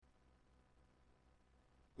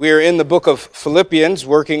We are in the book of Philippians,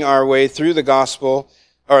 working our way through the gospel,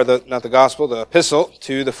 the epistle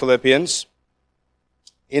to the Philippians.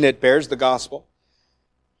 In it bears the gospel.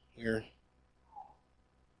 We're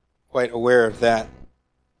quite aware of that.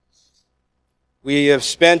 We have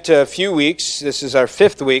spent a few weeks, this is our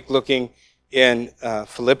 5th week, looking in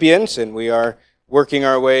Philippians, and we are working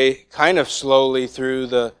our way kind of slowly through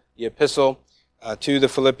the epistle to the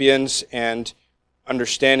Philippians and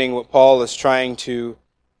understanding what Paul is trying to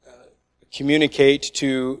communicate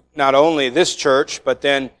to not only this church, but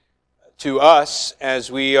then to us as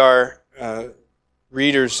we are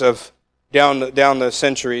readers of down the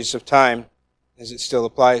centuries of time, as it still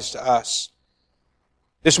applies to us.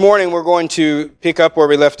 This morning we're going to pick up where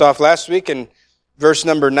we left off last week in verse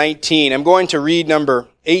number 19. I'm going to read number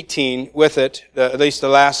 18 with it, at least the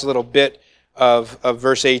last little bit of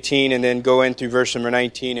verse 18, and then go in through verse number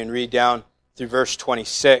 19 and read down through verse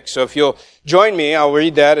 26. So if you'll join me, I'll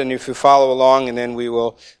read that, and if you follow along, and then we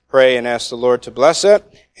will pray and ask the Lord to bless it,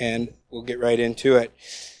 and we'll get right into it.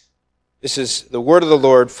 This is the word of the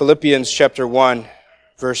Lord, Philippians chapter 1,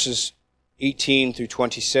 verses 18 through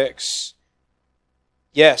 26.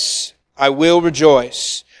 Yes, I will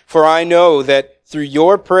rejoice, for I know that through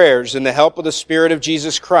your prayers and the help of the Spirit of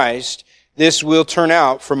Jesus Christ, this will turn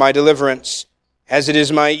out for my deliverance, as it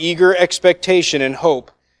is my eager expectation and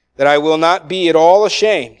hope that I will not be at all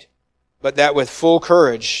ashamed, but that with full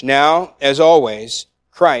courage, now, as always,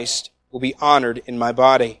 Christ will be honored in my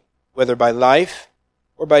body, whether by life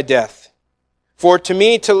or by death. For to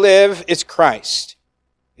me to live is Christ,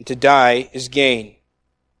 and to die is gain.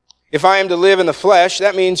 If I am to live in the flesh,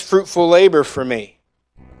 that means fruitful labor for me.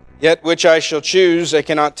 Yet which I shall choose, I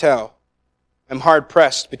cannot tell. I'm hard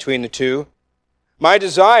pressed between the two. My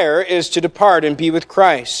desire is to depart and be with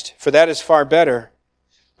Christ, for that is far better.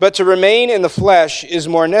 But to remain in the flesh is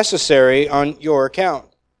more necessary on your account.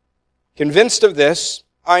 Convinced of this,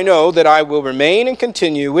 I know that I will remain and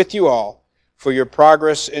continue with you all for your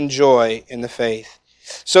progress and joy in the faith,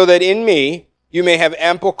 so that in me you may have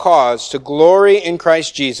ample cause to glory in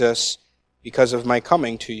Christ Jesus because of my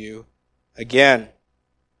coming to you again.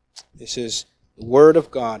 This is the word of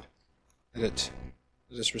God. Let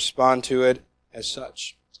us respond to it as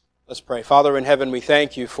such. Let's pray. Father in heaven, we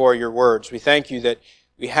thank you for your words. We thank you that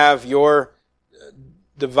we have your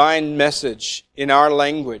divine message in our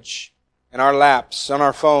language, in our laps, on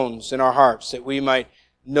our phones, in our hearts, that we might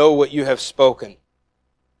know what you have spoken,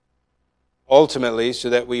 ultimately so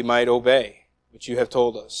that we might obey what you have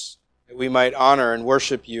told us, that we might honor and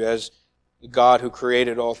worship you as the God who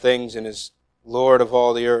created all things and is Lord of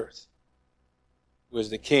all the earth, who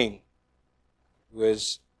is the King, who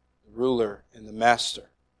is the ruler and the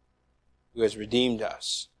master, who has redeemed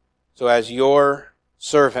us. So as your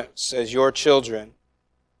servants, as your children,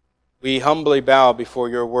 we humbly bow before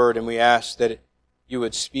your word, and we ask that you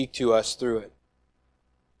would speak to us through it,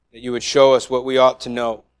 that you would show us what we ought to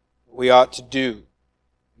know, what we ought to do.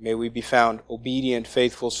 May we be found obedient,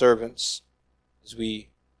 faithful servants as we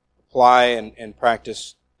apply and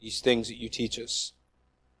practice these things that you teach us.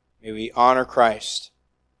 May we honor Christ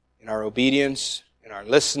in our obedience, in our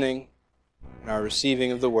listening, in our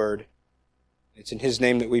receiving of the word. It's in his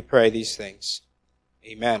name that we pray these things.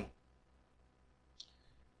 Amen.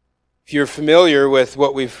 If you're familiar with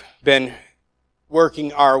what we've been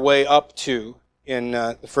working our way up to in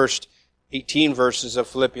the first 18 verses of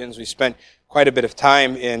Philippians, we spent quite a bit of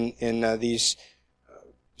time in these,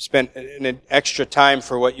 spent an extra time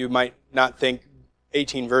for what you might not think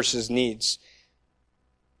 18 verses needs.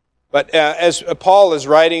 But as Paul is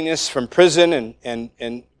writing this from prison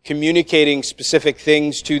and communicating specific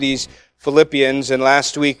things to these Philippians, and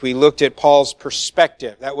last week we looked at Paul's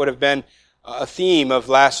perspective. That would have been a theme of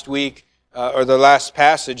last week, or the last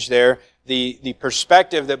passage there, the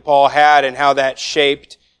perspective that Paul had and how that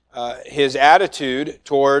shaped his attitude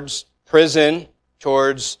towards prison,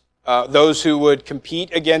 towards those who would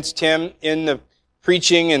compete against him in the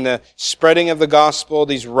preaching and the spreading of the gospel,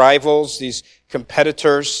 these rivals, these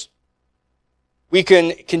competitors. We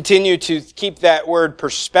can continue to keep that word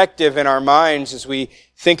perspective in our minds as we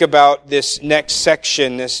think about this next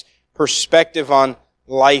section, this perspective on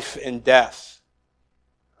life and death.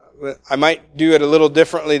 I might do it a little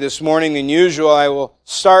differently this morning than usual. I will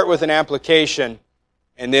start with an application,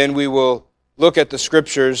 and then we will look at the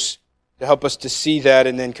scriptures to help us to see that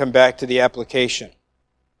and then come back to the application.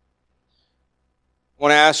 I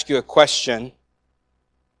want to ask you a question,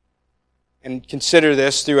 and consider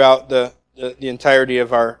this throughout the entirety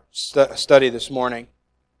of our study this morning.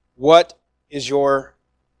 What is your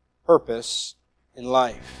purpose in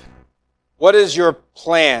life? What is your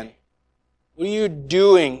plan? What are you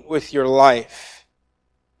doing with your life?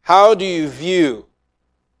 How do you view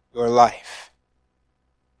your life?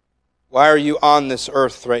 Why are you on this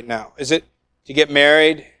earth right now? Is it to get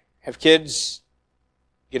married, have kids,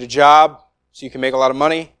 get a job so you can make a lot of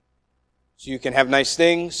money, so you can have nice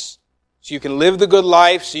things, so you can live the good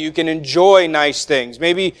life, so you can enjoy nice things?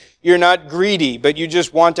 Maybe you're not greedy, but you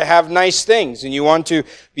just want to have nice things and you want to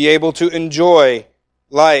be able to enjoy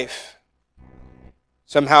life,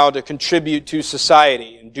 somehow to contribute to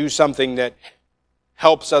society and do something that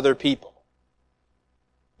helps other people.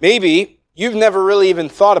 Maybe you've never really even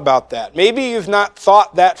thought about that. Maybe you've not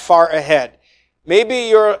thought that far ahead. Maybe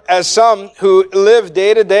you're as some who live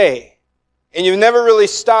day to day, and you've never really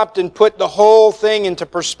stopped and put the whole thing into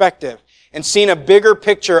perspective and seen a bigger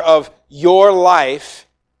picture of your life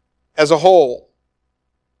as a whole.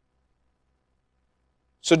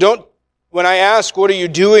 So when I ask, what are you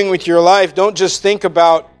doing with your life, don't just think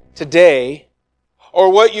about today or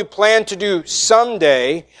what you plan to do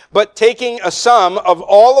someday, but taking a sum of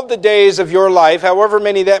all of the days of your life, however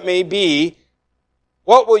many that may be,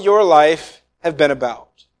 what will your life have been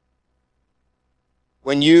about?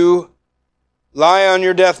 When you lie on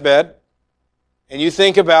your deathbed and you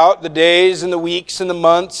think about the days and the weeks and the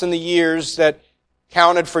months and the years that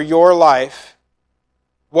counted for your life,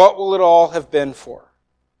 what will it all have been for?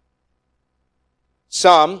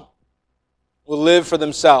 Some will live for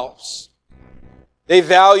themselves. They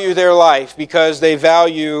value their life because they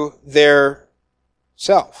value their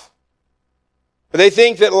self. But they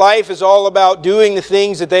think that life is all about doing the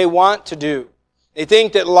things that they want to do. They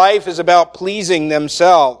think that life is about pleasing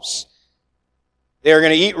themselves. They are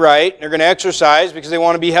going to eat right, they're going to exercise because they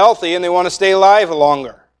want to be healthy and they want to stay alive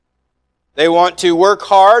longer. They want to work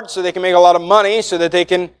hard so they can make a lot of money so that they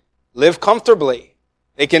can live comfortably.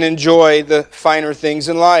 They can enjoy the finer things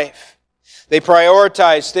in life. They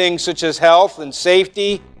prioritize things such as health and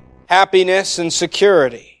safety, happiness and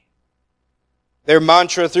security. Their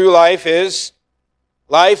mantra through life is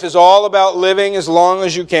all about living as long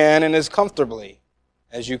as you can and as comfortably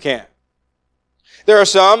as you can. There are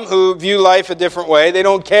some who view life a different way. They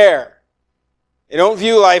don't care. They don't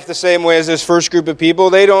view life the same way as this first group of people.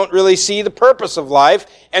 They don't really see the purpose of life.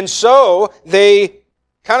 And so they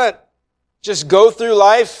kind of just go through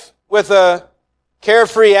life with a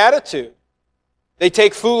carefree attitude. They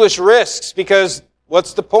take foolish risks because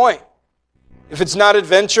what's the point? If it's not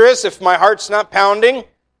adventurous, if my heart's not pounding,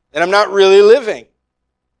 then I'm not really living.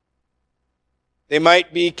 They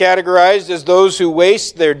might be categorized as those who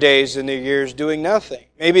waste their days and their years doing nothing.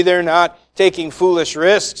 Maybe they're not taking foolish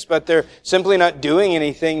risks, but they're simply not doing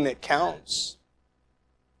anything that counts.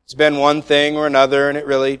 It's been one thing or another, and it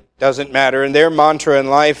really doesn't matter. And their mantra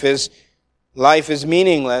in life is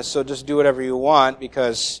meaningless, so just do whatever you want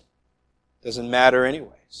because it doesn't matter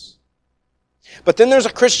anyways. But then there's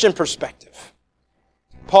a Christian perspective.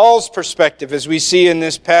 Paul's perspective, as we see in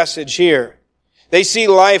this passage here. They see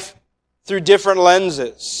life through different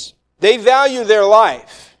lenses. They value their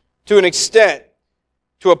life to an extent,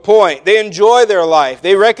 to a point. They enjoy their life.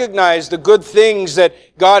 They recognize the good things that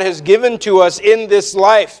God has given to us in this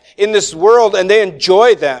life, in this world, and they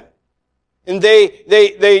enjoy them. And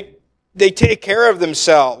they take care of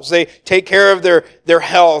themselves. They take care of their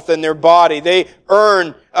health and their body. They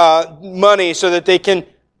earn money so that they can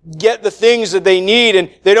get the things that they need, and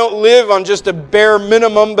they don't live on just a bare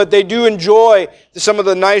minimum, but they do enjoy some of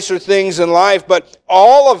the nicer things in life. But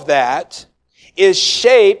all of that is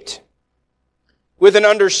shaped with an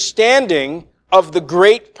understanding of the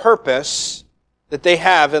great purpose that they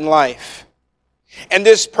have in life. And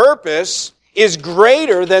this purpose is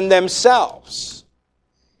greater than themselves.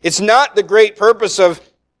 It's not the great purpose of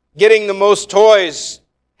getting the most toys,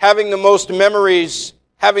 having the most memories,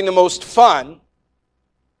 having the most fun.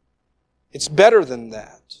 It's better than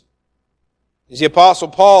that. As the Apostle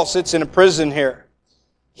Paul sits in a prison here,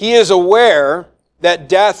 he is aware that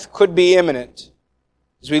death could be imminent.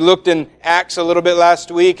 As we looked in Acts a little bit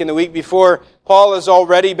last week and the week before, Paul has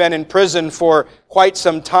already been in prison for quite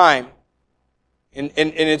some time. And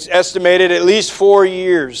it's estimated at least 4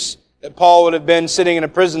 years that Paul would have been sitting in a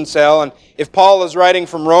prison cell. And if Paul is writing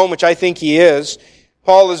from Rome, which I think he is,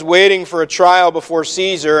 Paul is waiting for a trial before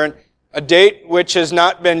Caesar, and a date which has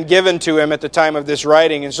not been given to him at the time of this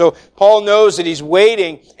writing. And so Paul knows that he's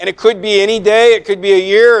waiting, and it could be any day, it could be a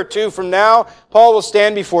year or two from now. Paul will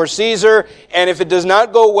stand before Caesar, and if it does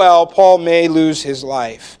not go well, Paul may lose his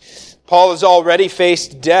life. Paul has already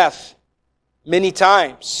faced death many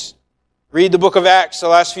times. Read the book of Acts, the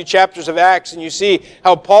last few chapters of Acts, and you see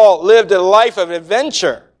how Paul lived a life of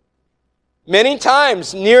adventure. Many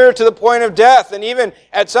times near to the point of death, and even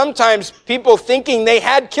at sometimes people thinking they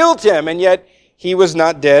had killed him, and yet he was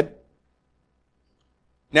not dead.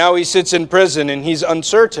 Now he sits in prison and he's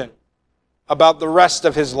uncertain about the rest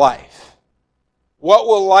of his life. What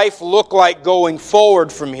will life look like going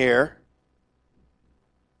forward from here?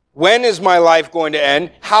 When is my life going to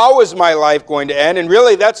end? How is my life going to end? And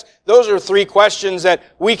really, those are three questions that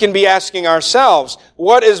we can be asking ourselves.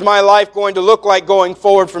 What is my life going to look like going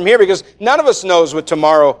forward from here? Because none of us knows what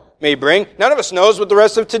tomorrow may bring. None of us knows what the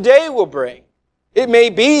rest of today will bring. It may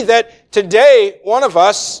be that today, one of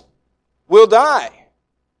us will die.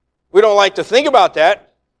 We don't like to think about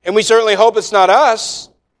that, and we certainly hope it's not us.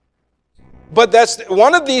 But that's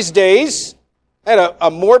one of these days. I had a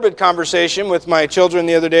morbid conversation with my children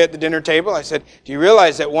the other day at the dinner table. I said, do you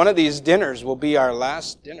realize that one of these dinners will be our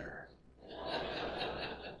last dinner?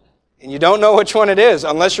 And you don't know which one it is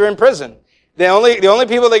unless you're in prison. The only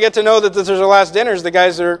people that get to know that there's a last dinner is the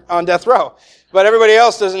guys that are on death row. But everybody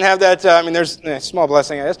else doesn't have that. There's a small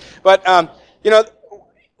blessing, I guess. But,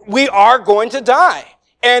 we are going to die.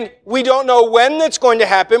 And we don't know when that's going to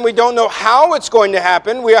happen. We don't know how it's going to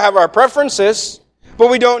happen. We have our preferences,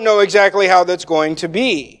 but we don't know exactly how that's going to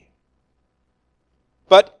be.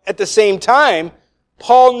 But at the same time,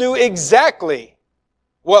 Paul knew exactly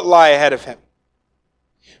what lay ahead of him.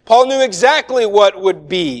 Paul knew exactly what would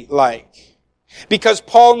be like, because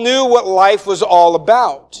Paul knew what life was all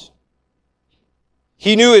about.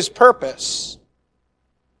 He knew his purpose,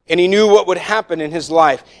 and he knew what would happen in his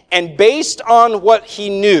life. And based on what he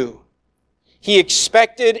knew, he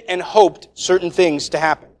expected and hoped certain things to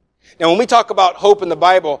happen. Now, when we talk about hope in the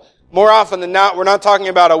Bible, more often than not, we're not talking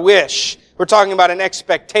about a wish. We're talking about an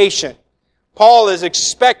expectation. Paul is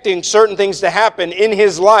expecting certain things to happen in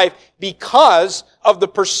his life because of the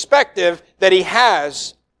perspective that he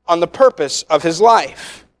has on the purpose of his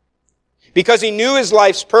life. Because he knew his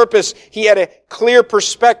life's purpose, he had a clear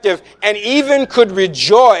perspective and even could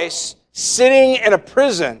rejoice sitting in a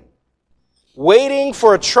prison, waiting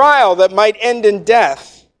for a trial that might end in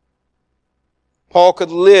death. Paul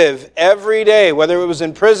could live every day, whether it was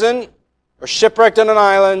in prison or shipwrecked on an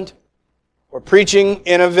island or preaching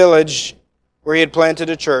in a village where he had planted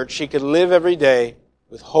a church. He could live every day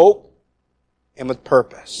with hope and with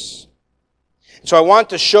purpose. So I want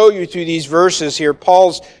to show you through these verses here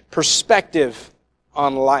Paul's perspective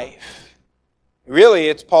on life. Really,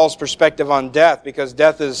 it's Paul's perspective on death, because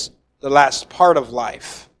death is the last part of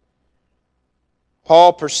life.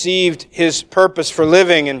 Paul perceived his purpose for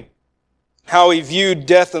living and how he viewed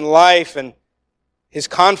death and life, and his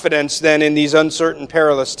confidence then in these uncertain,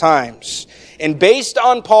 perilous times. And based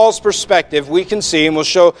on Paul's perspective, we can see, and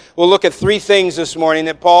we'll look at three things this morning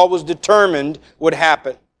that Paul was determined would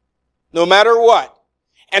happen, no matter what.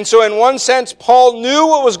 And so in one sense, Paul knew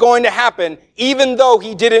what was going to happen, even though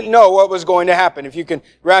he didn't know what was going to happen, if you can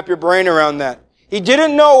wrap your brain around that. He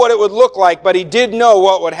didn't know what it would look like, but he did know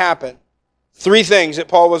what would happen. Three things that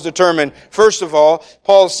Paul was determined. First of all,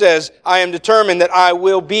 Paul says, I am determined that I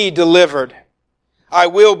will be delivered. I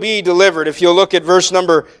will be delivered. If you'll look at verse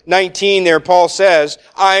number 19 there, Paul says,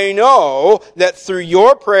 I know that through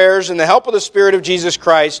your prayers and the help of the Spirit of Jesus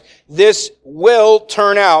Christ, this will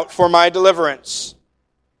turn out for my deliverance.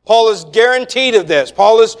 Paul is guaranteed of this.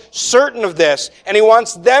 Paul is certain of this. And he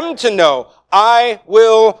wants them to know, I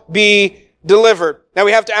will be delivered. Now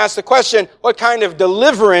we have to ask the question, what kind of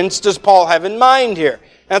deliverance does Paul have in mind here?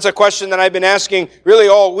 That's a question that I've been asking really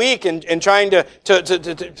all week and trying to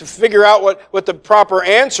figure out what the proper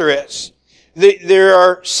answer is. There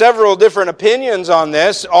are several different opinions on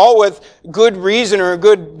this, all with good reason or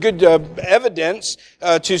good evidence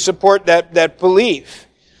to support that belief.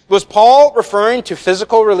 Was Paul referring to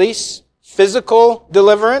physical release, physical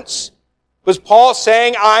deliverance? Was Paul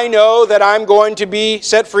saying, I know that I'm going to be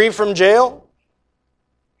set free from jail?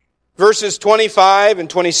 Verses 25 and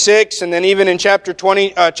 26, and then even in chapter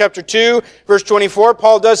 2, verse 24,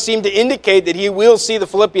 Paul does seem to indicate that he will see the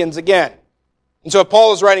Philippians again. And so if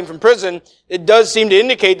Paul is writing from prison, it does seem to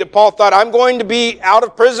indicate that Paul thought, I'm going to be out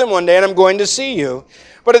of prison one day and I'm going to see you.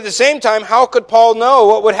 But at the same time, how could Paul know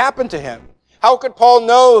what would happen to him? How could Paul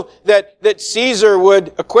know that Caesar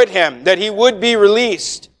would acquit him, that he would be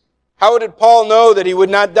released? How did Paul know that he would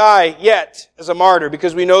not die yet as a martyr?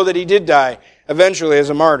 Because we know that he did die eventually as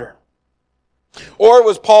a martyr. Or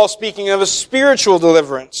was Paul speaking of a spiritual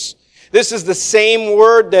deliverance? This is the same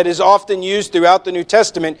word that is often used throughout the New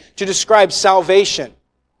Testament to describe salvation.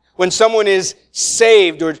 When someone is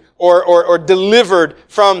saved or delivered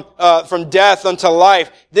from death unto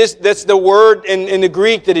life, that's the word in the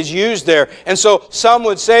Greek that is used there. And so some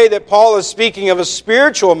would say that Paul is speaking of a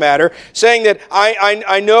spiritual matter, saying that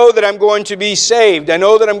I know that I'm going to be saved. I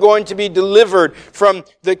know that I'm going to be delivered from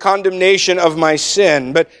the condemnation of my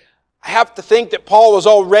sin. But I have to think that Paul was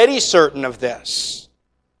already certain of this.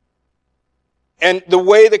 And the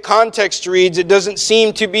way the context reads, he doesn't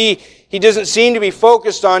seem to be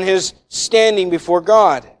focused on his standing before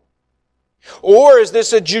God. Or is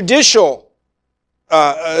this a judicial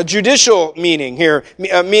meaning here,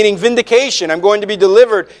 meaning vindication? I'm going to be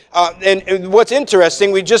delivered. And what's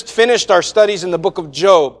interesting, we just finished our studies in the book of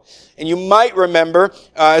Job. And you might remember,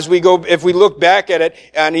 if we look back at it,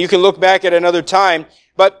 and you can look back at another time,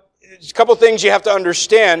 but a couple things you have to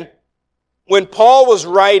understand. When Paul was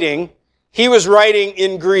writing, he was writing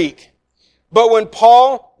in Greek. But when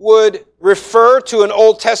Paul would refer to an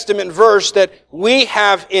Old Testament verse that we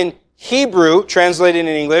have in Hebrew, translated in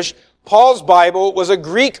English, Paul's Bible was a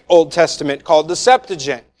Greek Old Testament called the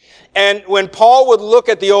Septuagint. And when Paul would look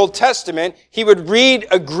at the Old Testament, he would read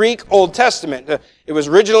a Greek Old Testament. It was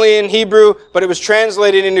originally in Hebrew, but it was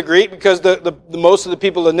translated into Greek because the most of the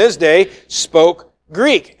people in this day spoke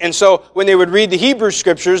Greek. And so when they would read the Hebrew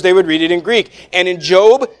scriptures, they would read it in Greek. And in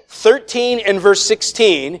Job 13 and verse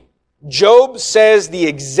 16, Job says the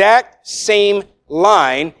exact same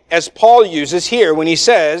line as Paul uses here when he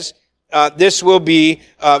says, this will be,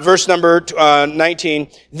 verse number 19,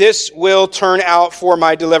 this will turn out for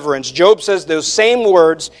my deliverance. Job says those same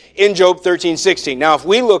words in Job 13:16. Now, if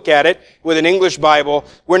we look at it with an English Bible,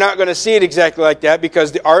 we're not going to see it exactly like that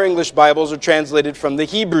because our English Bibles are translated from the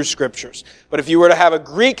Hebrew scriptures. But if you were to have a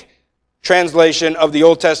Greek translation of the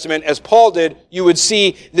Old Testament, as Paul did, you would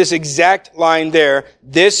see this exact line there,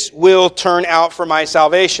 this will turn out for my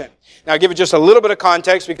salvation. Now, I'll give it just a little bit of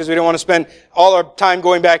context because we don't want to spend all our time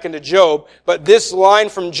going back into Job. But this line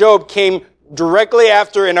from Job came directly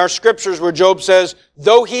after in our scriptures where Job says,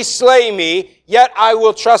 though he slay me, yet I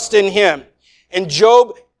will trust in him. And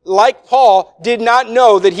Job, like Paul, did not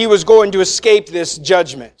know that he was going to escape this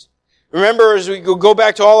judgment. Remember, as we go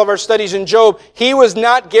back to all of our studies in Job, he was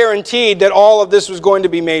not guaranteed that all of this was going to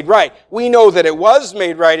be made right. We know that it was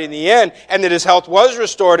made right in the end, and that his health was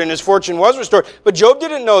restored and his fortune was restored. But Job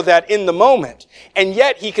didn't know that in the moment. And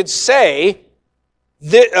yet he could say,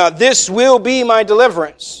 this will be my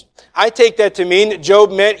deliverance. I take that to mean that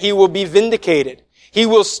Job meant he will be vindicated. He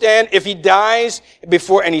will stand, if he dies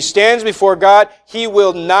before, and he stands before God, he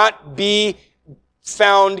will not be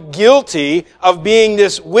found guilty of being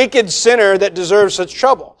this wicked sinner that deserves such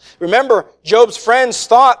trouble. Remember, Job's friends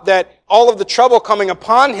thought that all of the trouble coming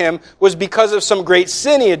upon him was because of some great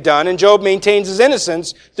sin he had done, and Job maintains his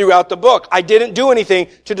innocence throughout the book. I didn't do anything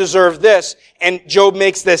to deserve this. And Job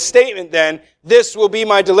makes this statement then, this will be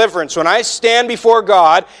my deliverance. When I stand before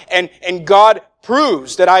God, and God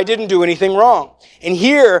proves that I didn't do anything wrong. And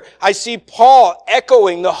here, I see Paul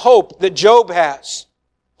echoing the hope that Job has.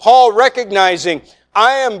 Paul recognizing,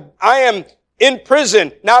 I am in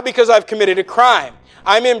prison, not because I've committed a crime.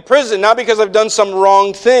 I'm in prison, not because I've done some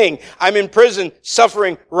wrong thing. I'm in prison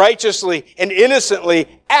suffering righteously and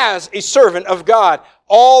innocently as a servant of God.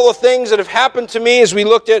 All the things that have happened to me, as we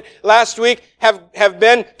looked at last week, have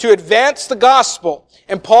been to advance the gospel.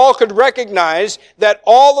 And Paul could recognize that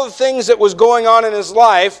all of the things that was going on in his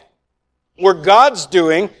life were God's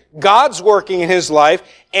doing, God's working in his life,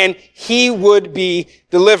 and he would be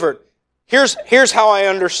delivered. Here's how I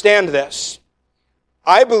understand this.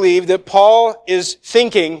 I believe that Paul is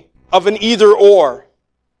thinking of an either or.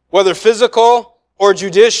 Whether physical or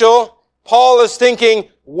judicial, Paul is thinking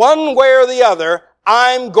one way or the other,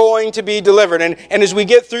 I'm going to be delivered. And as we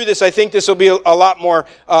get through this, I think this will be a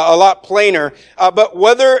lot plainer. But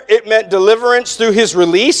whether it meant deliverance through his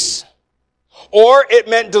release, or it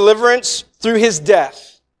meant deliverance through his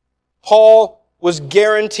death, Paul was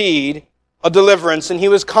guaranteed a deliverance, and he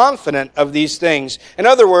was confident of these things. In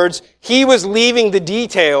other words, he was leaving the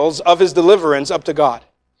details of his deliverance up to God.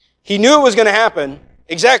 He knew it was going to happen.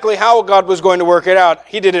 Exactly how God was going to work it out,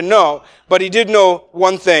 he didn't know, but he did know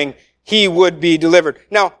one thing: he would be delivered.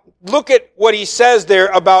 Now, look at what he says there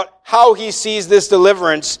about how he sees this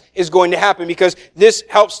deliverance is going to happen, because this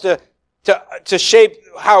helps to shape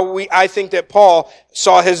how I think that Paul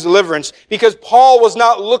saw his deliverance. Because Paul was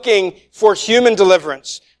not looking for human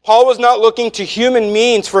deliverance. Paul was not looking to human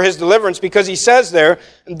means for his deliverance, because he says there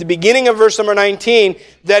in the beginning of verse number 19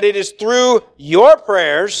 that it is through your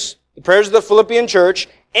prayers, the prayers of the Philippian church,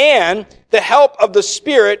 and the help of the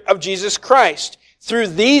Spirit of Jesus Christ. Through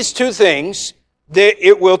these two things, that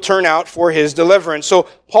it will turn out for his deliverance. So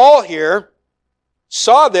Paul here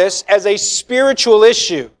saw this as a spiritual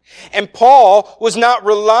issue. And Paul was not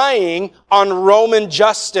relying on Roman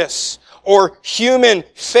justice or human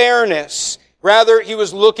fairness. Rather, he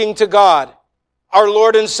was looking to God. Our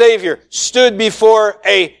Lord and Savior stood before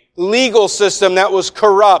a legal system that was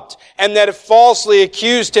corrupt and that falsely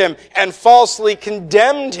accused him and falsely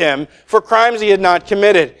condemned him for crimes he had not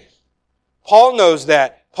committed. Paul knows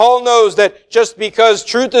that. Paul knows that just because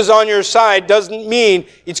truth is on your side doesn't mean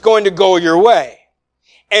it's going to go your way.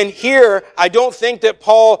 And here, I don't think that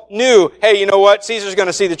Paul knew, hey, you know what? Caesar's going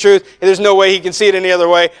to see the truth. There's no way he can see it any other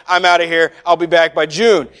way. I'm out of here. I'll be back by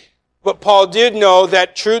June. But Paul did know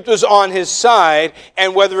that truth was on his side,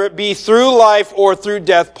 and whether it be through life or through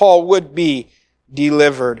death, Paul would be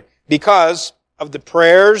delivered because of the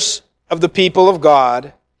prayers of the people of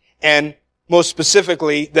God, and most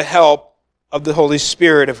specifically, the help of the Holy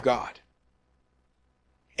Spirit of God.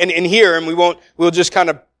 And here, and we'll just kind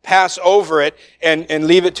of pass over it and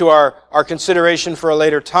leave it to our consideration for a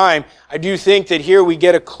later time. I do think that here we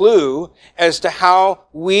get a clue as to how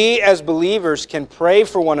we as believers can pray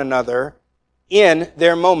for one another in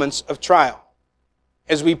their moments of trial.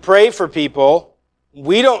 As we pray for people,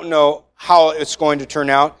 we don't know how it's going to turn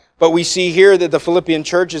out, but we see here that the Philippian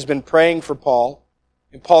church has been praying for Paul,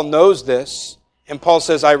 and Paul knows this, and Paul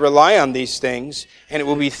says, I rely on these things, and it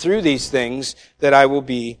will be through these things that I will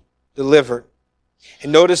be delivered.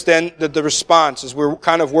 And notice then that the response, as we're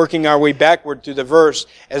kind of working our way backward through the verse,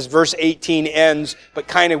 as verse 18 ends, but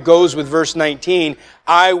kind of goes with verse 19,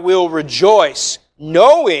 I will rejoice,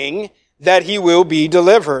 knowing that he will be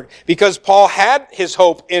delivered. Because Paul had his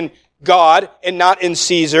hope in God and not in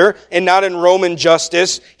Caesar and not in Roman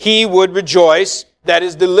justice, he would rejoice that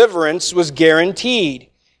his deliverance was guaranteed.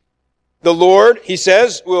 The Lord, he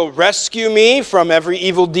says, will rescue me from every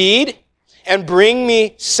evil deed and bring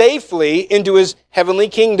me safely into his heavenly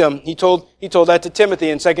kingdom. He told that to Timothy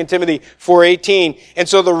in 2 Timothy 4:18. And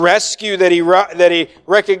so the rescue that he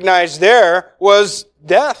recognized there was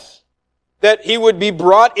death, that he would be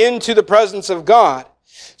brought into the presence of God.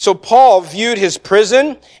 So Paul viewed his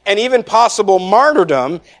prison and even possible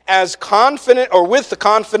martyrdom as confident, or with the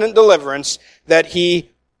confident deliverance that he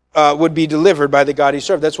would be delivered by the God he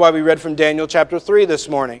served. That's why we read from Daniel chapter 3 this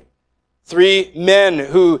morning. 3 men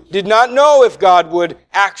who did not know if God would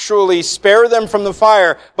actually spare them from the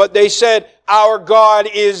fire, but they said, our God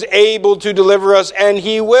is able to deliver us, and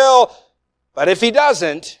he will. But if he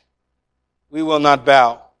doesn't, we will not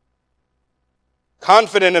bow.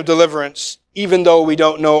 Confident of deliverance, even though we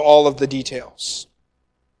don't know all of the details.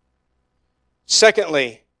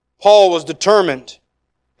 Secondly, Paul was determined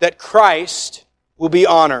that Christ will be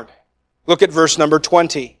honored. Look at verse number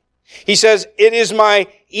 20. He says, it is my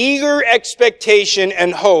eager expectation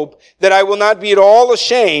and hope that I will not be at all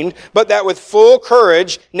ashamed, but that with full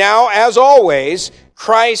courage, now as always,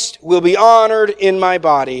 Christ will be honored in my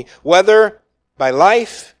body, whether by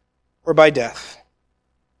life or by death.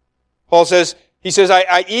 Paul says,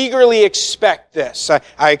 I eagerly expect this.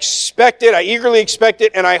 I expect it, I eagerly expect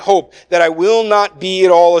it, and I hope that I will not be at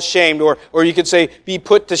all ashamed, or you could say, be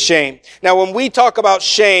put to shame. Now, when we talk about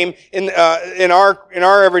shame in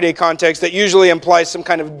our everyday context, that usually implies some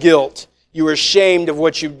kind of guilt. You are ashamed of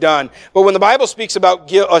what you've done. But when the Bible speaks about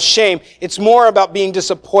shame, it's more about being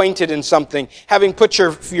disappointed in something, having put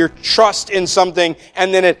your trust in something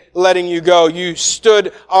and then it letting you go. You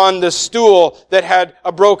stood on the stool that had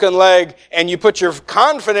a broken leg and you put your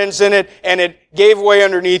confidence in it and it gave way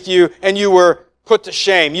underneath you and you were put to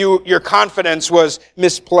shame. Your confidence was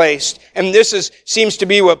misplaced. And this seems to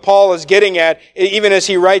be what Paul is getting at, even as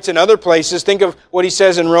he writes in other places. Think of what he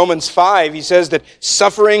says in Romans 5. He says that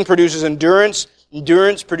suffering produces endurance,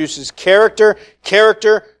 endurance produces character,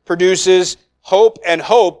 character produces hope, and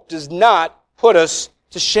hope does not put us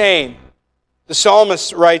to shame. The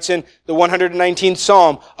psalmist writes in the 119th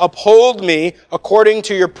Psalm, uphold me according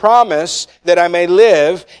to your promise that I may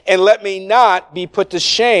live, and let me not be put to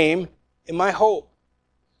shame in my hope.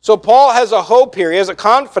 So Paul has a hope here. He has a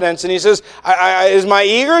confidence, and he says, it is my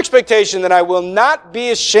eager expectation that I will not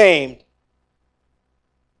be ashamed.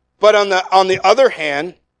 But on the other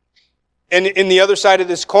hand, and in the other side of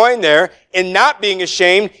this coin there, in not being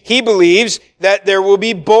ashamed, he believes that there will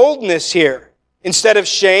be boldness here. Instead of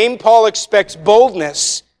shame, Paul expects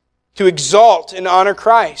boldness to exalt and honor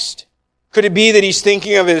Christ. Could it be that he's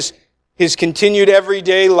thinking of his continued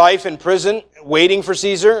everyday life in prison, waiting for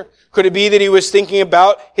Caesar? Could it be that he was thinking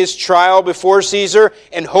about his trial before Caesar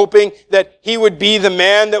and hoping that he would be the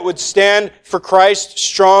man that would stand for Christ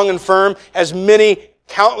strong and firm, as many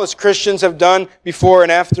countless Christians have done before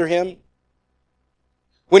and after him?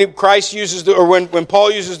 When Christ uses when Paul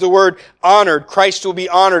uses the word honored, Christ will be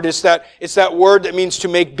honored. It's that word that means to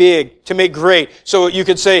make big, to make great. So you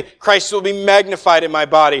could say, Christ will be magnified in my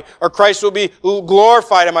body, or Christ will be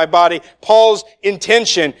glorified in my body. Paul's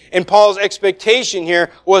intention and Paul's expectation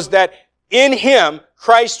here was that in him,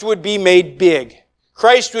 Christ would be made big.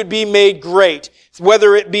 Christ would be made great,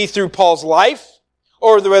 whether it be through Paul's life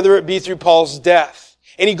or whether it be through Paul's death.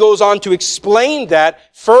 And he goes on to explain that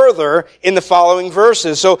further in the following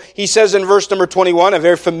verses. So he says in verse number 21, a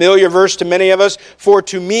very familiar verse to many of us, "For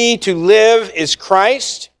to me to live is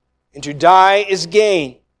Christ, and to die is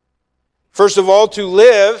gain." First of all, to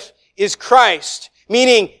live is Christ,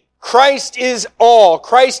 meaning Christ is all.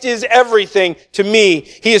 Christ is everything to me.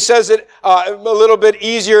 He says it a little bit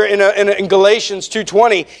easier in Galatians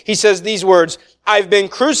 2:20. He says these words, "I've been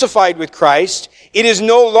crucified with Christ. It is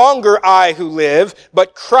no longer I who live,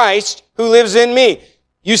 but Christ who lives in me."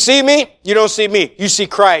 You see me? You don't see me. You see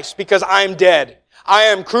Christ, because I'm dead. I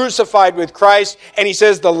am crucified with Christ. And he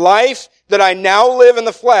says, the life that I now live in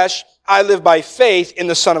the flesh, I live by faith in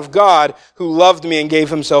the Son of God who loved me and gave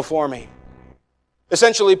himself for me.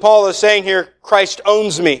 Essentially, Paul is saying here, Christ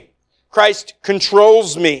owns me. Christ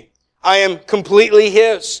controls me. I am completely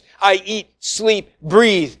his. I eat, sleep,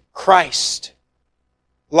 breathe Christ.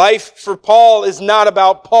 Life for Paul is not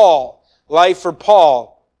about Paul. Life for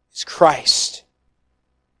Paul is Christ.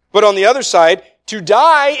 But on the other side, to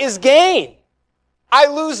die is gain. I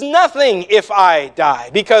lose nothing if I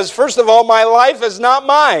die, because first of all, my life is not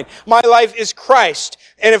mine. My life is Christ.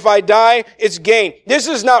 And if I die, it's gain. This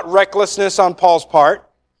is not recklessness on Paul's part.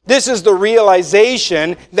 This is the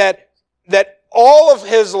realization that all of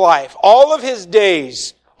his life, all of his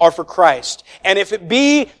days are for Christ. And if it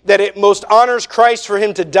be that it most honors Christ for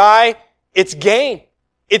him to die, it's gain.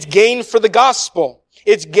 It's gain for the gospel.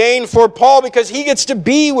 It's gain for Paul because he gets to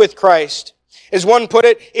be with Christ. As one put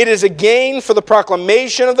it, it is a gain for the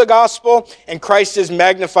proclamation of the gospel, and Christ is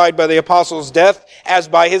magnified by the apostles' death as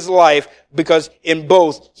by his life, because in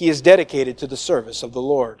both he is dedicated to the service of the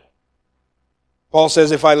Lord. Paul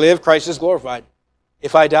says, if I live, Christ is glorified.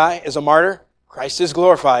 If I die as a martyr, Christ is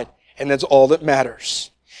glorified, and that's all that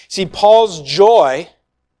matters. See, Paul's joy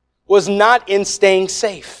was not in staying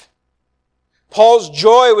safe. Paul's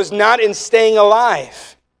joy was not in staying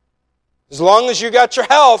alive. As long as you got your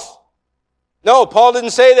health. No, Paul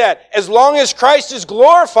didn't say that. As long as Christ is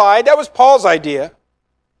glorified, that was Paul's idea.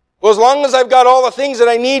 Well, as long as I've got all the things that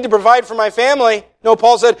I need to provide for my family. No,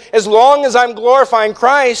 Paul said, as long as I'm glorifying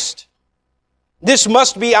Christ. This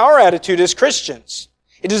must be our attitude as Christians.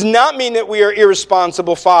 It does not mean that we are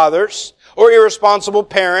irresponsible fathers or irresponsible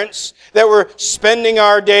parents, that we're spending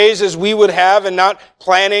our days as we would have and not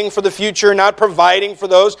planning for the future, not providing for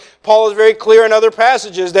those. Paul is very clear in other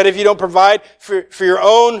passages that if you don't provide for your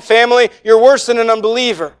own family, you're worse than an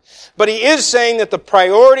unbeliever. But he is saying that the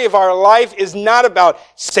priority of our life is not about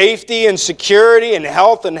safety and security and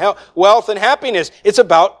health and wealth and happiness. It's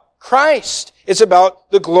about Christ. It's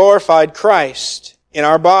about the glorified Christ in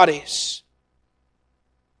our bodies.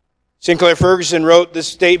 Sinclair Ferguson wrote this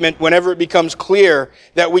statement, whenever it becomes clear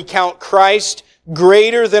that we count Christ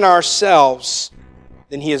greater than ourselves,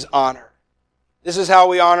 then he is honored. This is how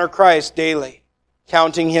we honor Christ daily,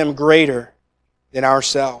 counting him greater than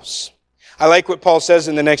ourselves. I like what Paul says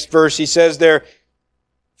in the next verse. He says there,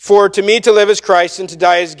 for to me to live is Christ and to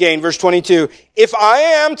die is gain. Verse 22, if I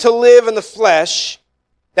am to live in the flesh,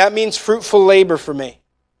 that means fruitful labor for me.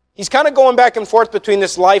 He's kind of going back and forth between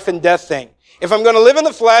this life and death thing. If I'm going to live in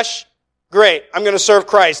the flesh, great, I'm going to serve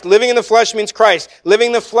Christ. Living in the flesh means Christ. Living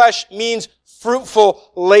in the flesh means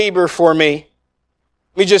fruitful labor for me.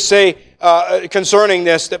 Let me just say concerning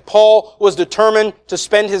this, that Paul was determined to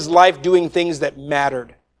spend his life doing things that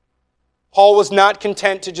mattered. Paul was not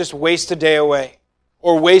content to just waste a day away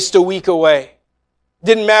or waste a week away.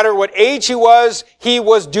 Didn't matter what age he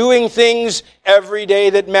was doing things every day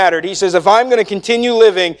that mattered. He says, if I'm going to continue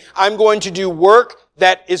living, I'm going to do work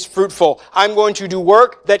that is fruitful. I'm going to do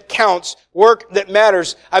work that counts, work that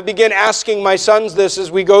matters. I begin asking my sons this as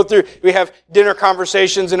we go through. We have dinner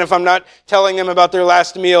conversations, and if I'm not telling them about their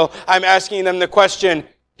last meal, I'm asking them the question,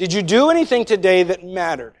 did you do anything today that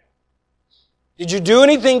mattered? Did you do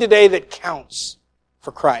anything today that counts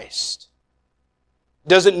for Christ?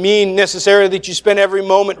 Doesn't mean necessarily that you spend every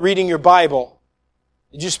moment reading your Bible.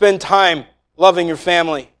 Did you spend time loving your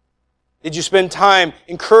family? Did you spend time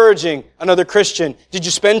encouraging another Christian? Did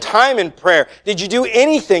you spend time in prayer? Did you do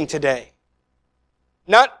anything today?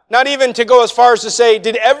 Not even to go as far as to say,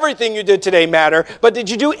 did everything you did today matter? But did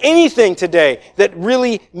you do anything today that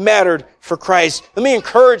really mattered for Christ? Let me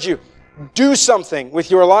encourage you. Do something with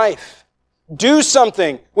your life. Do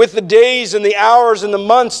something with the days and the hours and the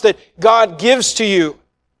months that God gives to you.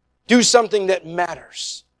 Do something that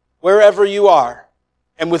matters wherever you are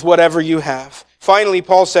and with whatever you have. Finally,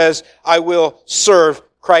 Paul says, I will serve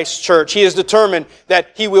Christ's church. He is determined that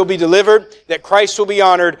he will be delivered, that Christ will be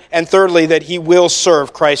honored, and thirdly, that he will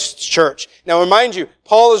serve Christ's church. Now, remind you,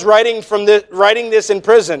 Paul is writing this in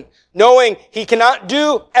prison, knowing he cannot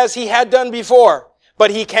do as he had done before. but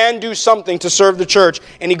he can do something to serve the church.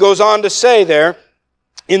 And he goes on to say there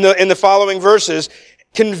in the following verses,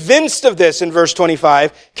 convinced of this, in verse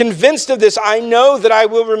 25, convinced of this, I know that I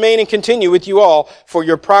will remain and continue with you all for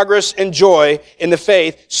your progress and joy in the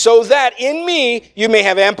faith, so that in me you may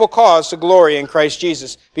have ample cause to glory in Christ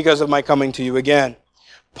Jesus because of my coming to you again.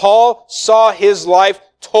 Paul saw his life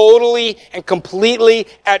totally and completely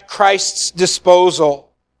at Christ's disposal.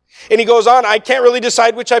 And he goes on, I can't really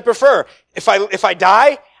decide which I prefer. If I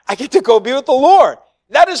die, I get to go be with the Lord.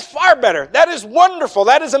 That is far better. That is wonderful.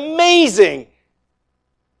 That is amazing.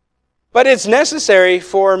 But it's necessary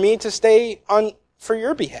for me to stay on for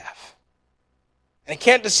your behalf. And I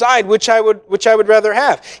can't decide which I would rather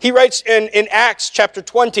have. He writes in Acts chapter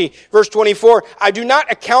 20, verse 24, I do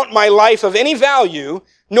not account my life of any value,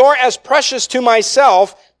 nor as precious to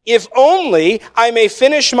myself, if only I may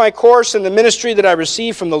finish my course in the ministry that I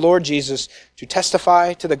received from the Lord Jesus to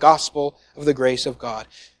testify to the gospel of the grace of God.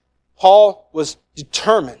 Paul was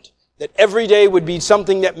determined that every day would be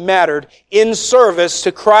something that mattered in service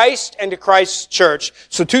to Christ and to Christ's church.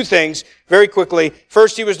 So two things, very quickly.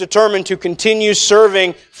 First, he was determined to continue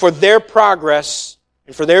serving for their progress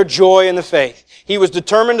and for their joy in the faith. He was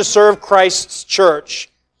determined to serve Christ's church.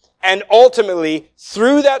 And ultimately,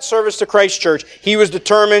 through that service to Christ's church, he was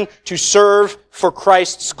determined to serve for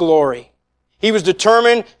Christ's glory. He was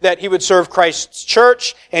determined that he would serve Christ's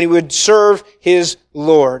church and he would serve his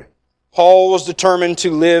Lord. Paul was determined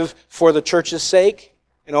to live for the church's sake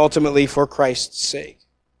and ultimately for Christ's sake.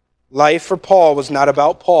 Life for Paul was not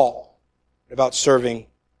about Paul, but about serving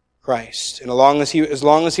Christ. And as long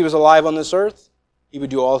as he was alive on this earth, he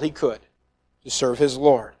would do all he could to serve his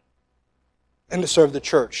Lord and to serve the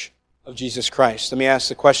church of Jesus Christ. Let me ask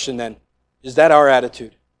the question then, is that our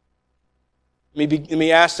attitude? Let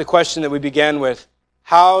me ask the question that we began with.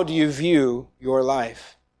 How do you view your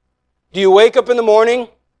life? Do you wake up in the morning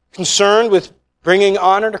concerned with bringing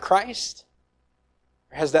honor to Christ?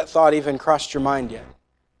 Or has that thought even crossed your mind yet?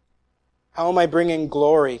 How am I bringing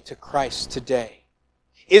glory to Christ today?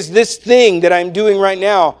 Is this thing that I'm doing right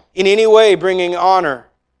now in any way bringing honor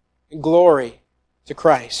and glory to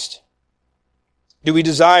Christ? Do we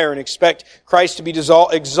desire and expect Christ to be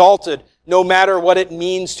exalted no matter what it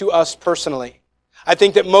means to us personally? I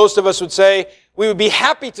think that most of us would say we would be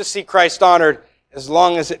happy to see Christ honored as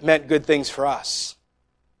long as it meant good things for us.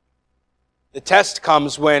 The test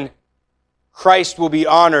comes when Christ will be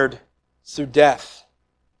honored through death,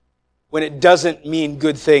 when it doesn't mean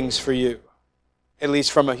good things for you, at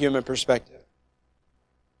least from a human perspective.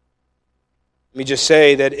 Let me just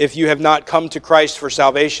say that if you have not come to Christ for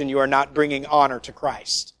salvation, you are not bringing honor to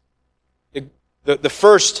Christ. The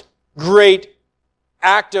first great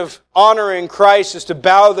act of honoring Christ is to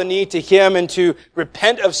bow the knee to Him and to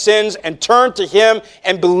repent of sins and turn to Him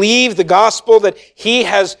and believe the gospel that He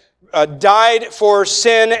has died for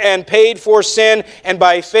sin and paid for sin, and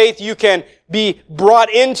by faith you can be brought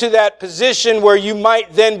into that position where you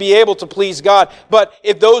might then be able to please God. But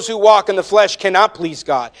if those who walk in the flesh cannot please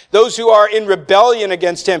God, those who are in rebellion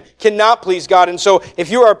against Him cannot please God. And so if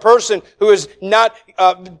you are a person who has not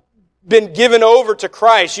been given over to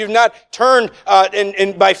Christ, you've not turned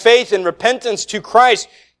by faith and repentance to Christ,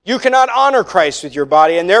 you cannot honor Christ with your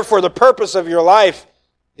body, and therefore the purpose of your life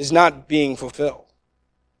is not being fulfilled.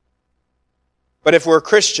 But if we're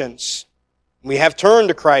Christians, we have turned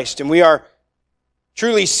to Christ, and we are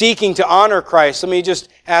truly seeking to honor Christ, let me just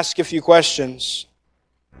ask a few questions.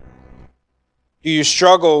 Do you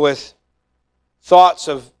struggle with thoughts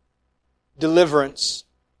of deliverance?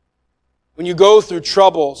 When you go through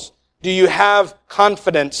troubles, do you have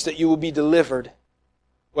confidence that you will be delivered,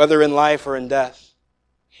 whether in life or in death?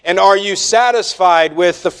 And are you satisfied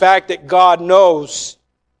with the fact that God knows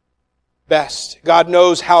best? God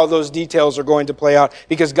knows how those details are going to play out,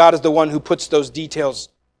 because God is the one who puts those details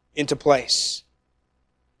into place.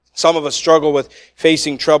 Some of us struggle with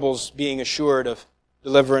facing troubles, being assured of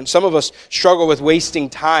deliverance. Some of us struggle with wasting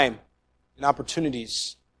time and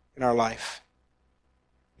opportunities in our life.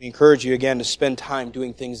 We encourage you again to spend time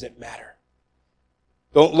doing things that matter.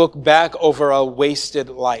 Don't look back over a wasted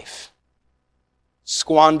life,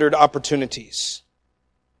 squandered opportunities,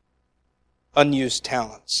 unused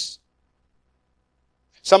talents.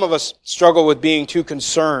 Some of us struggle with being too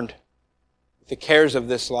concerned with the cares of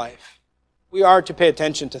this life. We are to pay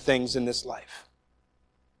attention to things in this life.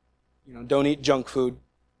 Don't eat junk food.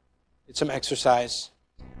 Get some exercise.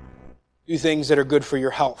 Do things that are good for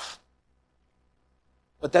your health.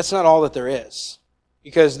 But that's not all that there is,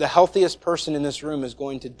 because the healthiest person in this room is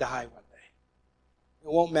going to die one day.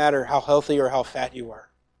 It won't matter how healthy or how fat you are.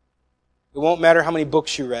 It won't matter how many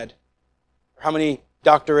books you read, or how many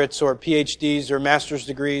doctorates or PhDs or master's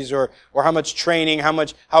degrees or how much training, how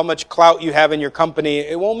much clout you have in your company.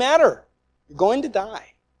 It won't matter. You're going to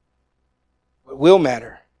die. What will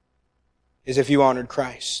matter is if you honored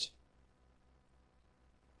Christ.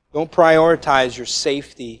 Don't prioritize your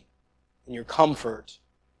safety and your comfort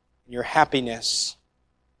and your happiness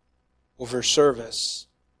over service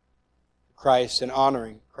to Christ and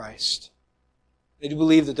honoring Christ. I do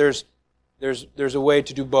believe that there's a way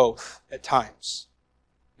to do both at times.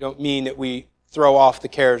 I don't mean that we throw off the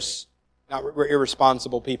cares. We're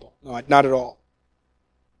irresponsible people. No, not at all.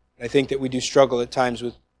 I think that we do struggle at times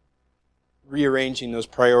with rearranging those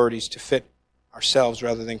priorities to fit ourselves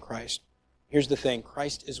rather than Christ. Here's the thing.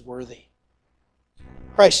 Christ is worthy.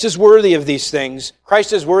 Christ is worthy of these things.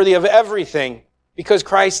 Christ is worthy of everything because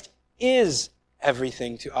Christ is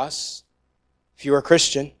everything to us. If you are a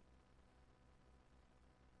Christian,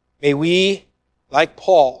 may we, like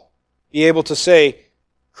Paul, be able to say,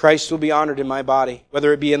 Christ will be honored in my body,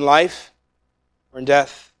 whether it be in life or in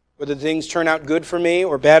death. Whether things turn out good for me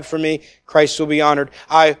or bad for me, Christ will be honored.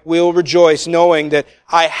 I will rejoice knowing that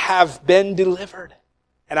I have been delivered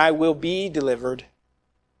and I will be delivered.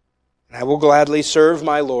 And I will gladly serve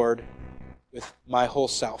my Lord with my whole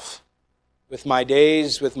self, with my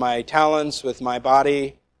days, with my talents, with my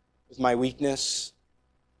body, with my weakness,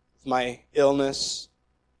 with my illness,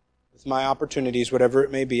 with my opportunities, whatever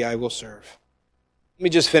it may be, I will serve. Let me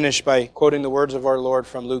just finish by quoting the words of our Lord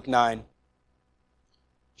from Luke 9.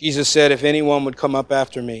 Jesus said, if anyone would come up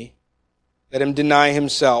after me, let him deny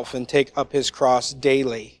himself and take up his cross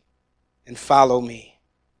daily and follow me.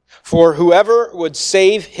 For whoever would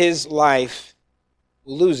save his life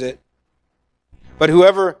will lose it. But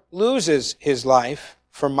whoever loses his life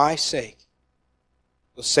for my sake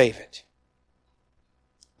will save it.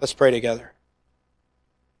 Let's pray together.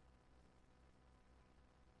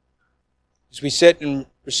 As we sit and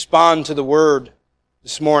respond to the word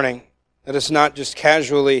this morning, let us not just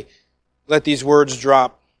casually let these words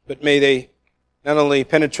drop, but may they not only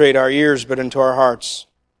penetrate our ears, but into our hearts.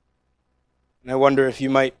 And I wonder if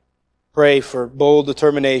you might pray for bold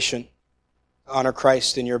determination to honor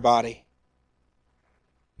Christ in your body.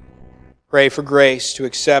 Pray for grace to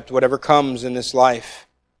accept whatever comes in this life,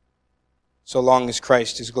 so long as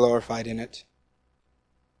Christ is glorified in it.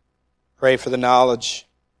 Pray for the knowledge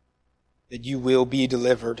that you will be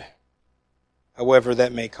delivered, however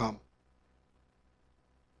that may come.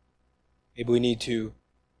 Maybe we need to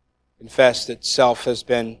confess that self has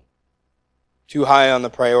been too high on the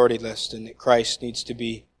priority list and that Christ needs to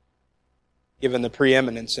be given the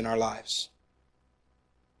preeminence in our lives.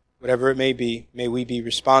 Whatever it may be, may we be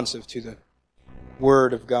responsive to the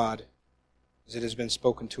Word of God as it has been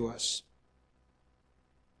spoken to us.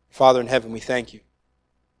 Father in heaven, we thank you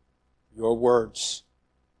for your words.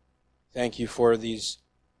 Thank you for these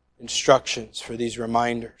instructions, for these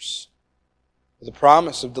reminders, for the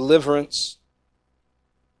promise of deliverance,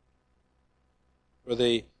 for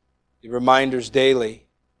the reminders daily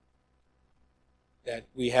that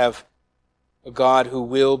we have a God who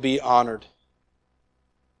will be honored.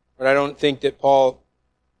 But I don't think that Paul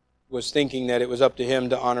was thinking that it was up to him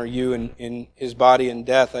to honor you in his body and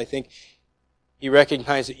death. I think he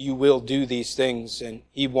recognized that you will do these things, and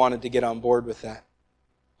he wanted to get on board with that.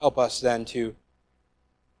 Help us then to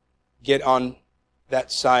get on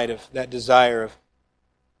that side of that desire of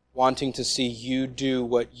wanting to see you do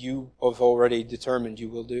what you have already determined you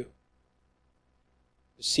will do.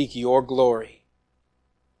 To seek your glory.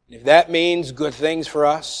 And if that means good things for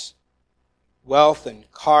us, wealth and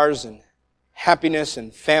cars and happiness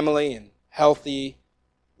and family and healthy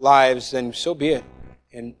lives, then so be it.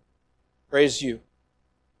 And praise you.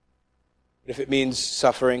 But if it means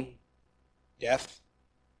suffering, death,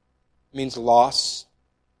 it means loss,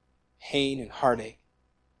 pain, and heartache,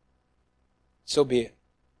 so be it.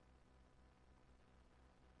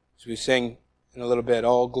 As we sing in a little bit,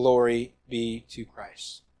 all glory be to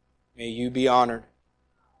Christ. May you be honored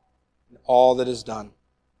in all that is done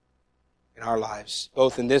in our lives,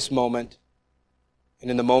 both in this moment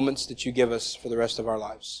and in the moments that you give us for the rest of our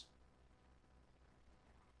lives.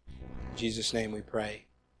 In Jesus' name we pray.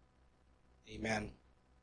 Amen.